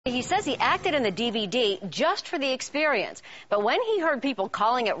He says he acted in the DVD just for the experience, but when he heard people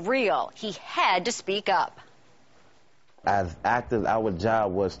calling it real, he had to speak up. As actors, our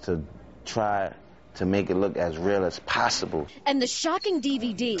job was to try to make it look as real as possible. And the shocking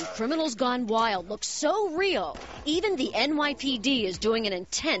DVD, Criminals Gone Wild, looks so real, even the NYPD is doing an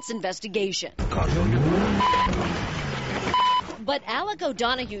intense investigation. But Alec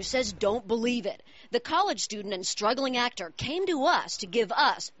O'Donoghue says don't believe it. The college student and struggling actor came to us to give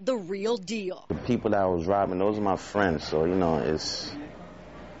us the real deal. The people that I was robbing, those are my friends, so, you know,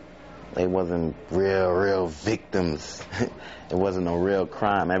 they wasn't real victims. It wasn't a real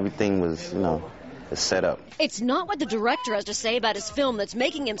crime. Everything was, you know, set up. It's not what the director has to say about his film that's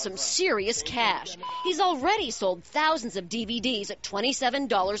making him some serious cash. He's already sold thousands of DVDs at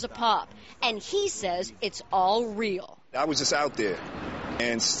 $27 a pop, and he says it's all real. I was just out there,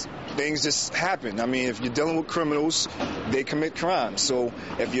 and things just happen. I mean, if you're dealing with criminals, they commit crimes. So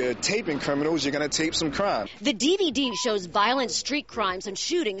if you're taping criminals, you're going to tape some crime. The DVD shows violent street crimes and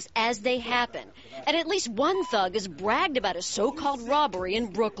shootings as they happen. And at least one thug has bragged about a so-called robbery in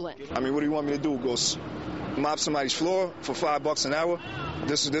Brooklyn. I mean, what do you want me to do? Go mop somebody's floor for $5 an hour?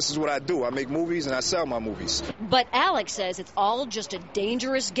 This is what I do. I make movies and I sell my movies. But Alex says it's all just a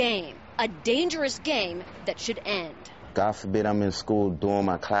dangerous game that should end. God forbid I'm in school doing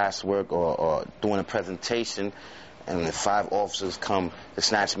my classwork or doing a presentation, and if 5 officers come to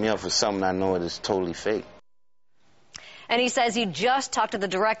snatch me up for something I know it is totally fake. And he says he just talked to the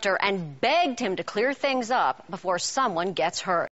director and begged him to clear things up before someone gets hurt.